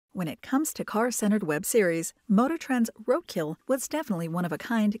When it comes to car-centered web series, Motor Trend's Roadkill was definitely one of a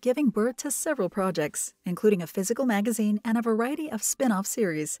kind, giving birth to several projects, including a physical magazine and a variety of spin-off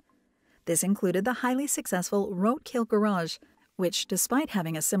series. This included the highly successful Roadkill Garage, which, despite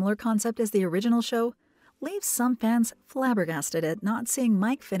having a similar concept as the original show, leaves some fans flabbergasted at not seeing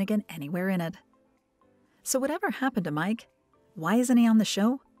Mike Finnegan anywhere in it. So whatever happened to Mike? Why isn't he on the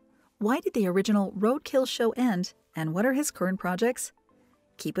show? Why did the original Roadkill show end, and what are his current projects?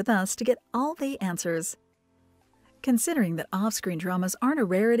 Keep with us to get all the answers. Considering that off-screen dramas aren't a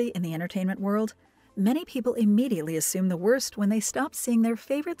rarity in the entertainment world, many people immediately assume the worst when they stop seeing their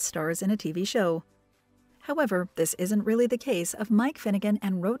favorite stars in a TV show. However, this isn't really the case of Mike Finnegan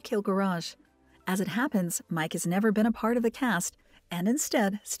and Roadkill Garage. As it happens, Mike has never been a part of the cast, and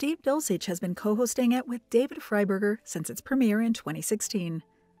instead, Steve Dulcich has been co-hosting it with David Freiberger since its premiere in 2016.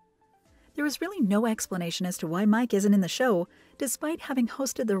 There is really no explanation as to why Mike isn't in the show, despite having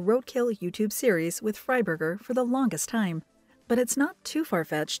hosted the Roadkill YouTube series with Freiberger for the longest time. But it's not too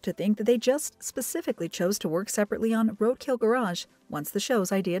far-fetched to think that they just specifically chose to work separately on Roadkill Garage once the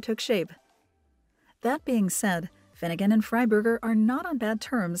show's idea took shape. That being said, Finnegan and Freiberger are not on bad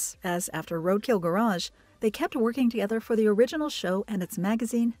terms, as after Roadkill Garage, they kept working together for the original show and its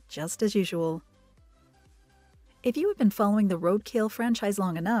magazine just as usual. If you have been following the Roadkill franchise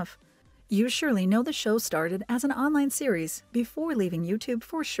long enough, you surely know the show started as an online series before leaving YouTube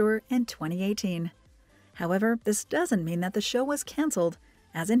for sure in 2018. However, this doesn't mean that the show was cancelled,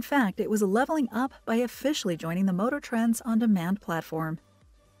 as in fact it was leveling up by officially joining the Motor Trend's on-demand platform.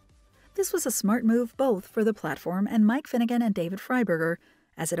 This was a smart move both for the platform and Mike Finnegan and David Freiberger,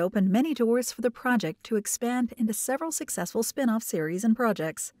 as it opened many doors for the project to expand into several successful spin-off series and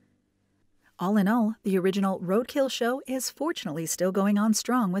projects. All in all, the original Roadkill show is fortunately still going on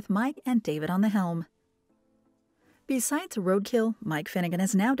strong with Mike and David on the helm. Besides Roadkill, Mike Finnegan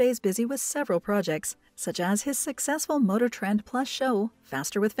is nowadays busy with several projects, such as his successful Motor Trend Plus show,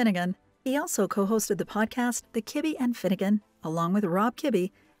 Faster with Finnegan. He also co-hosted the podcast The Kibbe and Finnegan, along with Rob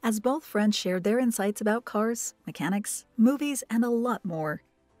Kibbe, as both friends shared their insights about cars, mechanics, movies, and a lot more.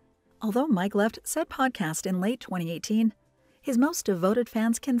 Although Mike left said podcast in late 2018, his most devoted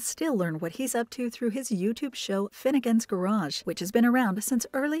fans can still learn what he's up to through his YouTube show Finnegan's Garage, which has been around since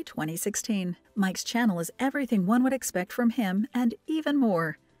early 2016. Mike's channel is everything one would expect from him and even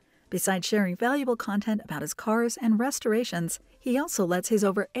more. Besides sharing valuable content about his cars and restorations, he also lets his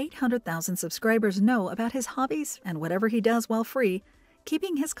over 800,000 subscribers know about his hobbies and whatever he does while free,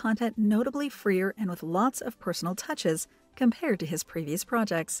 keeping his content notably freer and with lots of personal touches compared to his previous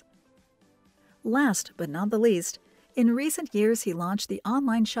projects. Last but not the least, in recent years he launched the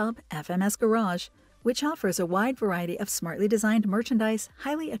online shop FMS Garage, which offers a wide variety of smartly designed merchandise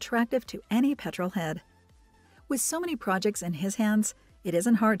highly attractive to any petrolhead. With so many projects in his hands, it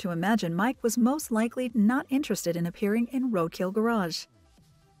isn't hard to imagine Mike was most likely not interested in appearing in Roadkill Garage.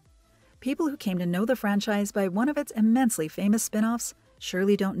 People who came to know the franchise by one of its immensely famous spin-offs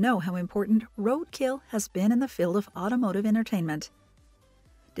surely don't know how important Roadkill has been in the field of automotive entertainment.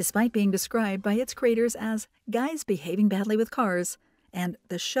 Despite being described by its creators as guys behaving badly with cars and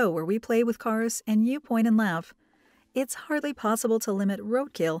the show where we play with cars and you point and laugh, it's hardly possible to limit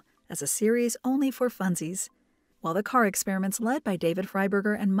Roadkill as a series only for funsies. While the car experiments led by David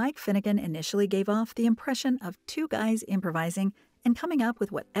Freiberger and Mike Finnegan initially gave off the impression of two guys improvising and coming up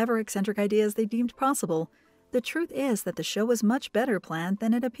with whatever eccentric ideas they deemed possible, the truth is that the show was much better planned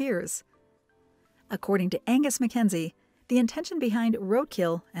than it appears. According to Angus McKenzie, the intention behind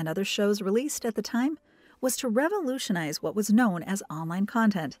Roadkill and other shows released at the time was to revolutionize what was known as online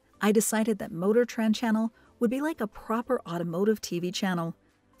content. I decided that Motor Trend Channel would be like a proper automotive TV channel,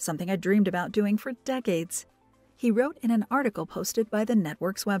 something I dreamed about doing for decades, he wrote in an article posted by the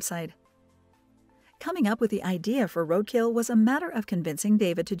network's website. Coming up with the idea for Roadkill was a matter of convincing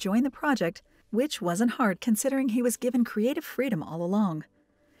David to join the project, which wasn't hard considering he was given creative freedom all along.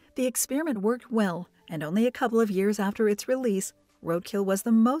 The experiment worked well, and only a couple of years after its release, Roadkill was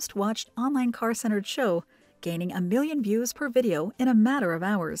the most watched online car-centered show, gaining 1 million views per video in a matter of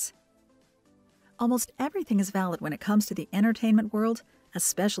hours. Almost everything is valid when it comes to the entertainment world,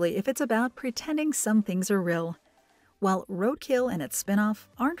 especially if it's about pretending some things are real. While Roadkill and its spin-off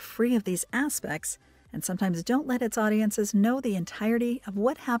aren't free of these aspects, and sometimes don't let its audiences know the entirety of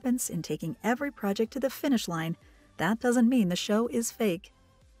what happens in taking every project to the finish line, that doesn't mean the show is fake.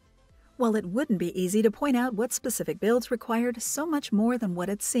 While it wouldn't be easy to point out what specific builds required so much more than what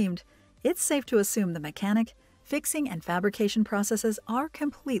it seemed, it's safe to assume the mechanic, fixing, and fabrication processes are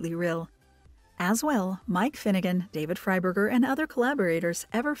completely real. As well, Mike Finnegan, David Freiberger, and other collaborators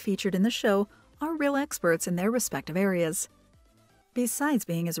ever featured in the show are real experts in their respective areas. Besides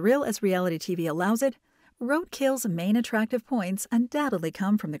being as real as reality TV allows it, Roadkill's main attractive points undoubtedly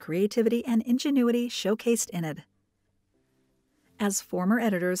come from the creativity and ingenuity showcased in it. As former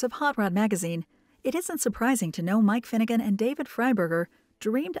editors of Hot Rod magazine, it isn't surprising to know Mike Finnegan and David Freiberger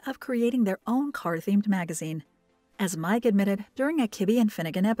dreamed of creating their own car-themed magazine. As Mike admitted during a Kibbe and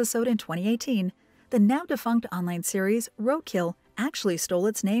Finnegan episode in 2018, the now-defunct online series Roadkill actually stole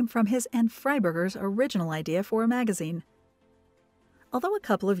its name from his and Freiberger's original idea for a magazine. Although a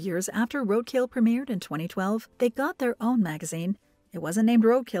couple of years after Roadkill premiered in 2012, they got their own magazine. It wasn't named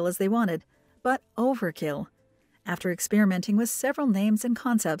Roadkill as they wanted, but Overkill. After experimenting with several names and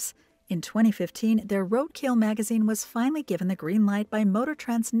concepts, in 2015 their Roadkill magazine was finally given the green light by Motor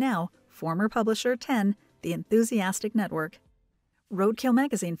Trend's now former publisher 10, the Enthusiastic Network. Roadkill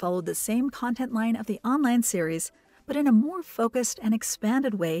magazine followed the same content line of the online series, but in a more focused and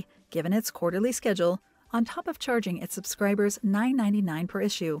expanded way given its quarterly schedule, on top of charging its subscribers $9.99 per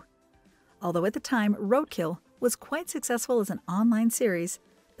issue. Although at the time Roadkill was quite successful as an online series,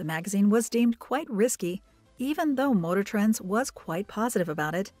 the magazine was deemed quite risky, even though Motor Trends was quite positive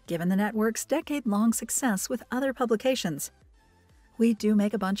about it, given the network's decade-long success with other publications. We do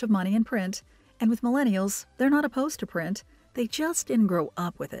make a bunch of money in print, and with millennials, they're not opposed to print, they just didn't grow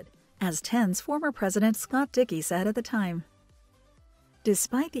up with it, as 10's former president Scott Dickey said at the time.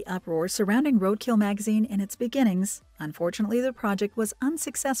 Despite the uproar surrounding Roadkill magazine in its beginnings, unfortunately the project was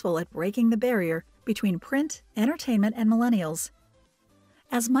unsuccessful at breaking the barrier between print, entertainment, and millennials.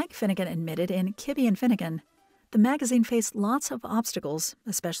 As Mike Finnegan admitted in Kibbe and Finnegan, the magazine faced lots of obstacles,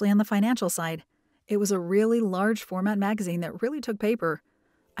 especially on the financial side. It was a really large format magazine that really took paper.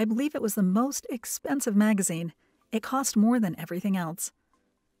 I believe it was the most expensive magazine. It cost more than everything else.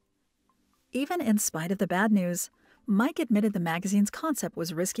 Even in spite of the bad news, Mike admitted the magazine's concept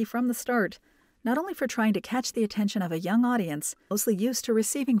was risky from the start, not only for trying to catch the attention of a young audience mostly used to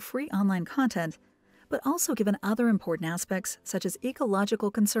receiving free online content, but also given other important aspects such as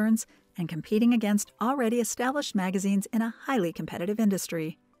ecological concerns and competing against already established magazines in a highly competitive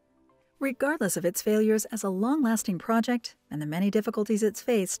industry. Regardless of its failures as a long-lasting project and the many difficulties it's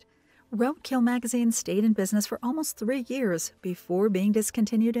faced, Roadkill magazine stayed in business for almost 3 years before being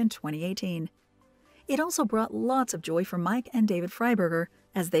discontinued in 2018. It also brought lots of joy for Mike and David Freiberger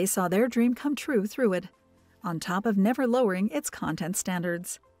as they saw their dream come true through it, on top of never lowering its content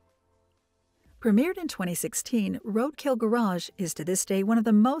standards. Premiered in 2016, Roadkill Garage is to this day one of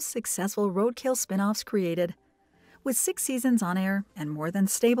the most successful Roadkill spin-offs created. With 6 seasons on air and more than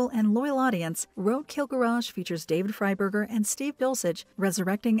stable and loyal audience, Roadkill Garage features David Freiberger and Steve Dulcich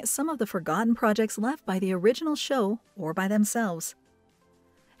resurrecting some of the forgotten projects left by the original show or by themselves.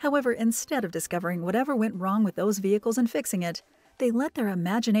 However, instead of discovering whatever went wrong with those vehicles and fixing it, they let their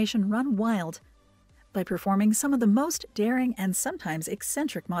imagination run wild by performing some of the most daring and sometimes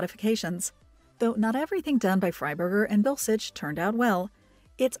eccentric modifications. Though not everything done by Freiberger and Dulcich turned out well,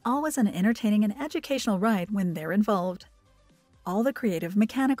 it's always an entertaining and educational ride when they're involved. All the creative,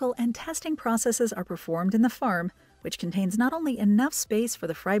 mechanical, and testing processes are performed in the farm, which contains not only enough space for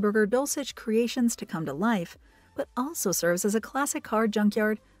the Freiberger-Dulcich creations to come to life, but also serves as a classic car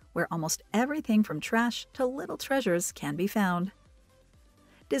junkyard where almost everything from trash to little treasures can be found.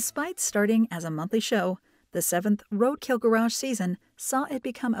 Despite starting as a monthly show, the 7th Roadkill Garage season saw it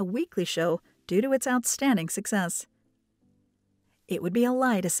become a weekly show due to its outstanding success. It would be a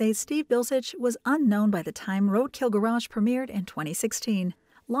lie to say Steve Dulcich was unknown by the time Roadkill Garage premiered in 2016.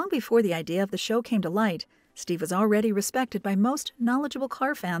 Long before the idea of the show came to light, Steve was already respected by most knowledgeable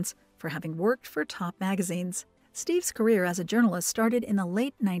car fans for having worked for top magazines. Steve's career as a journalist started in the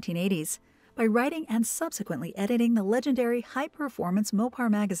late 1980s by writing and subsequently editing the legendary high-performance Mopar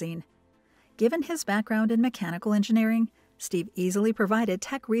magazine. Given his background in mechanical engineering, Steve easily provided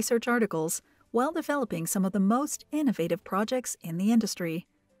tech research articles while developing some of the most innovative projects in the industry.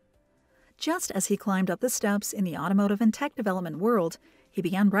 Just as he climbed up the steps in the automotive and tech development world, he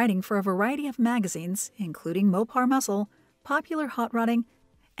began writing for a variety of magazines, including Mopar Muscle, Popular Hot Rodding,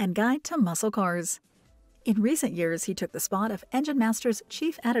 and Guide to Muscle Cars. In recent years, he took the spot of Engine Master's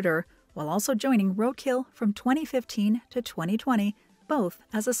chief editor, while also joining Roadkill from 2015 to 2020, both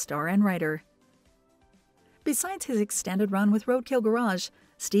as a star and writer. Besides his extended run with Roadkill Garage,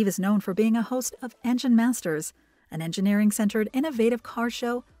 Steve is known for being a host of Engine Masters, an engineering-centered innovative car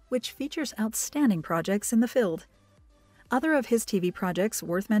show which features outstanding projects in the field. Other of his TV projects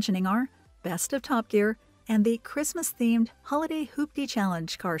worth mentioning are Best of Top Gear and the Christmas-themed Holiday Hoopty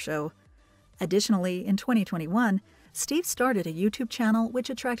Challenge car show. Additionally, in 2021, Steve started a YouTube channel which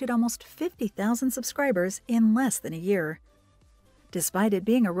attracted almost 50,000 subscribers in less than a year. Despite it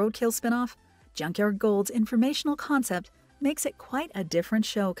being a Roadkill spinoff, Junkyard Gold's informational concept makes it quite a different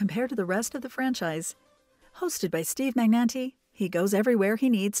show compared to the rest of the franchise. Hosted by Steve Magnanti, he goes everywhere he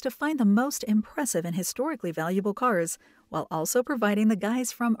needs to find the most impressive and historically valuable cars, while also providing the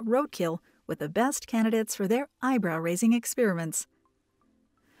guys from Roadkill with the best candidates for their eyebrow-raising experiments.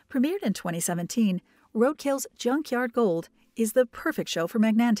 Premiered in 2017, Roadkill's Junkyard Gold is the perfect show for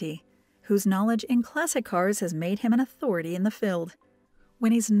Magnanti, whose knowledge in classic cars has made him an authority in the field.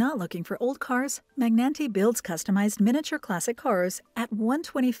 When he's not looking for old cars, Magnanti builds customized miniature classic cars at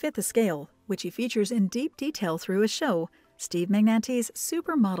 1/25th the scale, which he features in deep detail through his show, Steve Magnanti's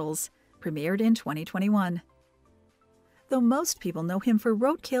Supermodels, premiered in 2021. Though most people know him for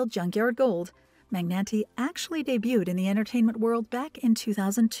Roadkill Junkyard Gold, Magnanti actually debuted in the entertainment world back in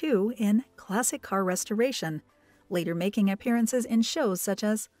 2002 in Classic Car Restoration, later making appearances in shows such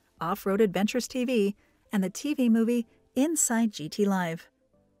as Off-Road Adventures TV and the TV movie Inside GT Live.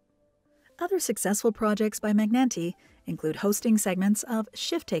 Other successful projects by Magnanti include hosting segments of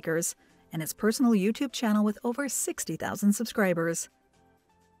Shift Takers and his personal YouTube channel with over 60,000 subscribers.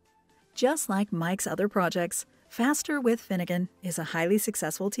 Just like Mike's other projects, Faster with Finnegan is a highly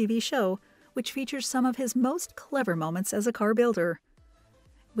successful TV show which features some of his most clever moments as a car builder.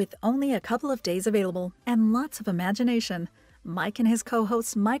 With only a couple of days available and lots of imagination, Mike and his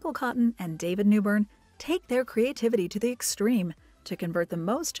co-hosts Michael Cotton and David Newburn take their creativity to the extreme to convert the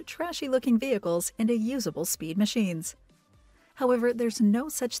most trashy-looking vehicles into usable speed machines. However, there's no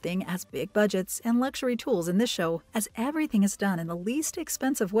such thing as big budgets and luxury tools in this show, as everything is done in the least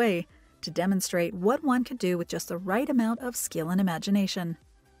expensive way to demonstrate what one could do with just the right amount of skill and imagination.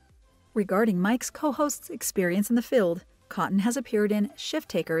 Regarding Mike's co-host's experience in the field, Cotton has appeared in Shift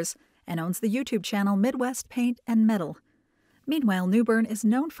Takers and owns the YouTube channel Midwest Paint and Metal. Meanwhile, Newburn is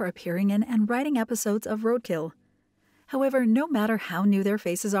known for appearing in and writing episodes of Roadkill. However, no matter how new their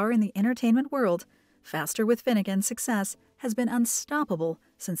faces are in the entertainment world, Faster with Finnegan's success has been unstoppable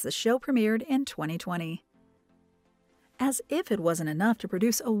since the show premiered in 2020. As if it wasn't enough to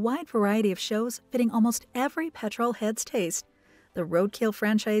produce a wide variety of shows fitting almost every petrol head's taste, the Roadkill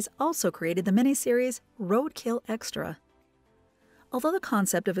franchise also created the miniseries Roadkill Extra. Although the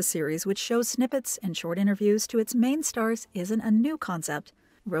concept of a series which shows snippets and short interviews to its main stars isn't a new concept,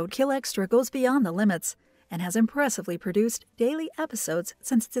 Roadkill Extra goes beyond the limits and has impressively produced daily episodes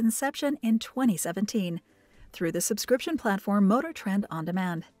since its inception in 2017 through the subscription platform Motor Trend On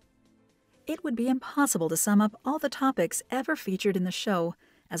Demand. It would be impossible to sum up all the topics ever featured in the show,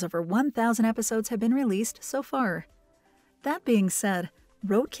 as over 1,000 episodes have been released so far. That being said,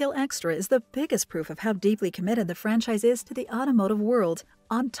 Roadkill Extra is the biggest proof of how deeply committed the franchise is to the automotive world,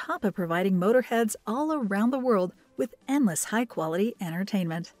 on top of providing motorheads all around the world with endless high-quality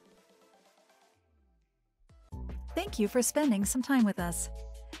entertainment. Thank you for spending some time with us.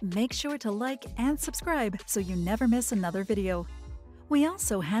 Make sure to like and subscribe so you never miss another video. We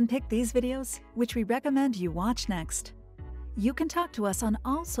also handpick these videos, which we recommend you watch next. You can talk to us on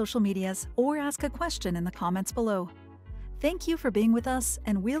all social medias or ask a question in the comments below. Thank you for being with us,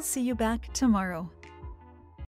 and we'll see you back tomorrow.